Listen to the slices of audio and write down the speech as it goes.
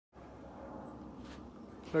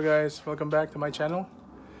Hello guys, welcome back to my channel.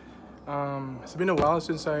 It's been a while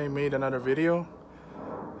since I made another video,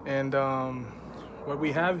 and what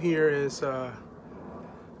we have here is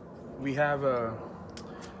we have a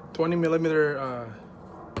 20mm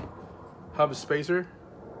hub spacer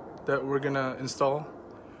that we're gonna install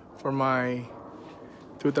for my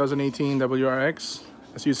 2018 WRX.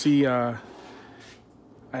 As you see, I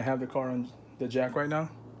have the car on the jack right now,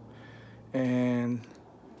 and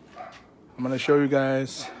I'm gonna show you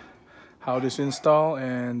guys how this install,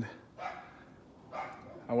 and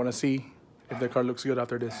I want to see if the car looks good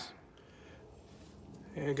after this.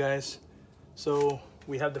 Hey guys, so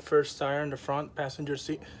we have the first tire in the front passenger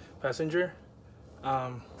seat. We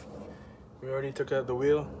already took out the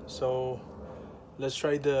wheel, so let's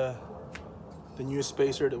try the new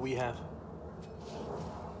spacer that we have.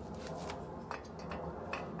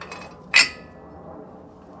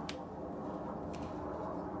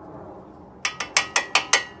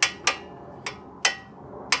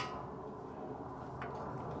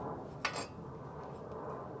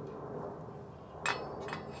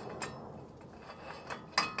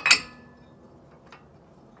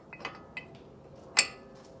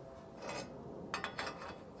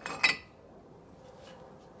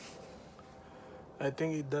 I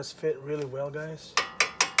think it does fit really well, guys.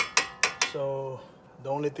 So the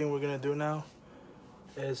only thing we're gonna do now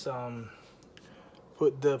is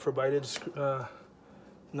put the provided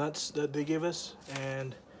nuts that they give us,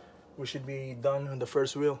 and we should be done on the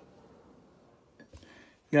first wheel.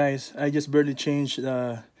 Guys, I just barely changed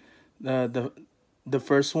the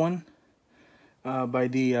first one by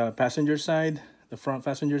the passenger side, the front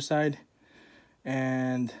passenger side,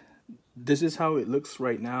 and this is how it looks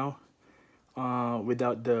right now.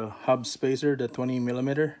 Without the hub spacer, the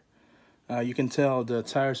 20mm, you can tell the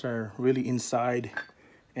tires are really inside,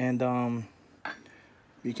 and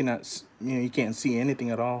you can't see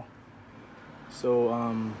anything at all. So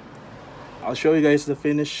I'll show you guys the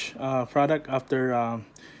finished product after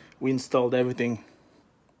we installed everything.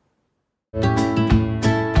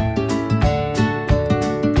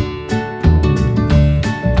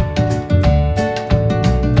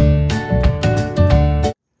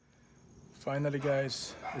 Finally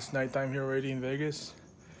guys, it's nighttime here already in Vegas.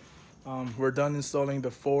 We're done installing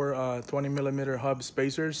the four 20mm hub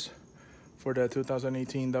spacers for the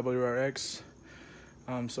 2018 WRX.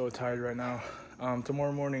 I'm so tired right now.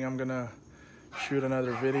 Tomorrow morning I'm gonna shoot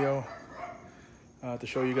another video to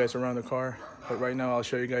show you guys around the car, but right now I'll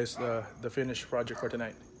show you guys the finished project for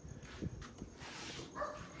tonight.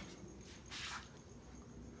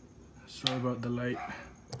 Sorry about the light,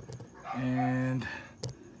 and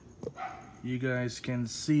you guys can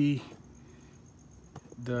see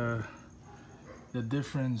the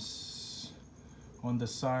difference on the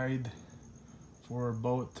side for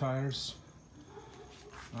both tires.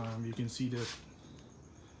 You can see that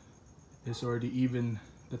it's already even,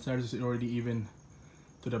 the tires is already even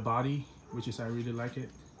to the body, which is, I really like it.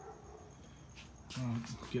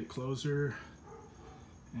 Get closer,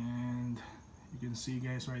 and you can see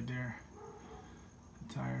guys right there,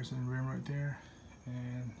 the tires and rim right there,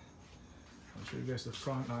 and I'll show you guys the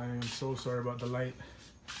front. I am so sorry about the light.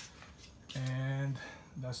 And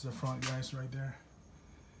that's the front, guys, right there.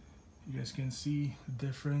 You guys can see the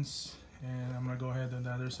difference. And I'm gonna go ahead on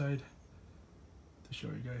the other side to show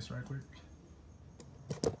you guys right quick.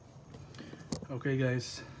 Okay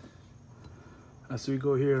guys, as we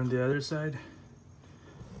go here on the other side,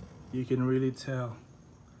 you can really tell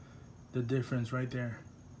the difference right there.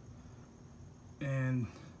 And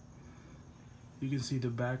you can see the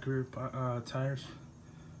back rear tires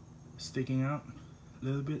sticking out a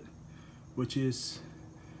little bit, which is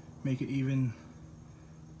make it even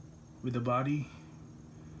with the body.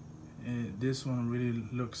 And this one really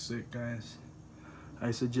looks sick, guys. I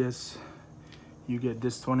suggest you get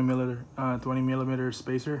this 20mm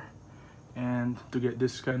spacer, and to get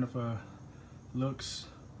this kind of looks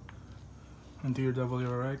into your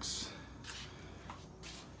WRX.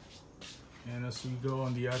 And as we go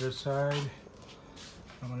on the other side,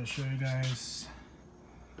 I'm going to show you guys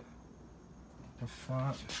the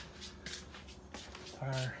front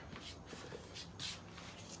tire.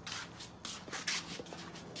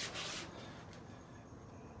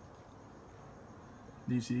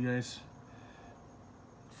 Do you see guys?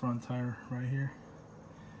 Front tire right here.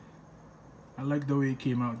 I like the way it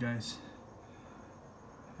came out, guys.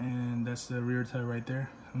 And that's the rear tire right there.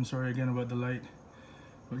 I'm sorry again about the light.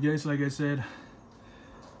 But guys, like I said,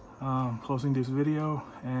 closing this video,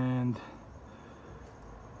 and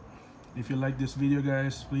if you like this video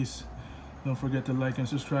guys, please don't forget to like and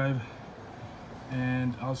subscribe,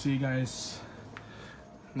 and I'll see you guys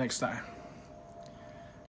next time.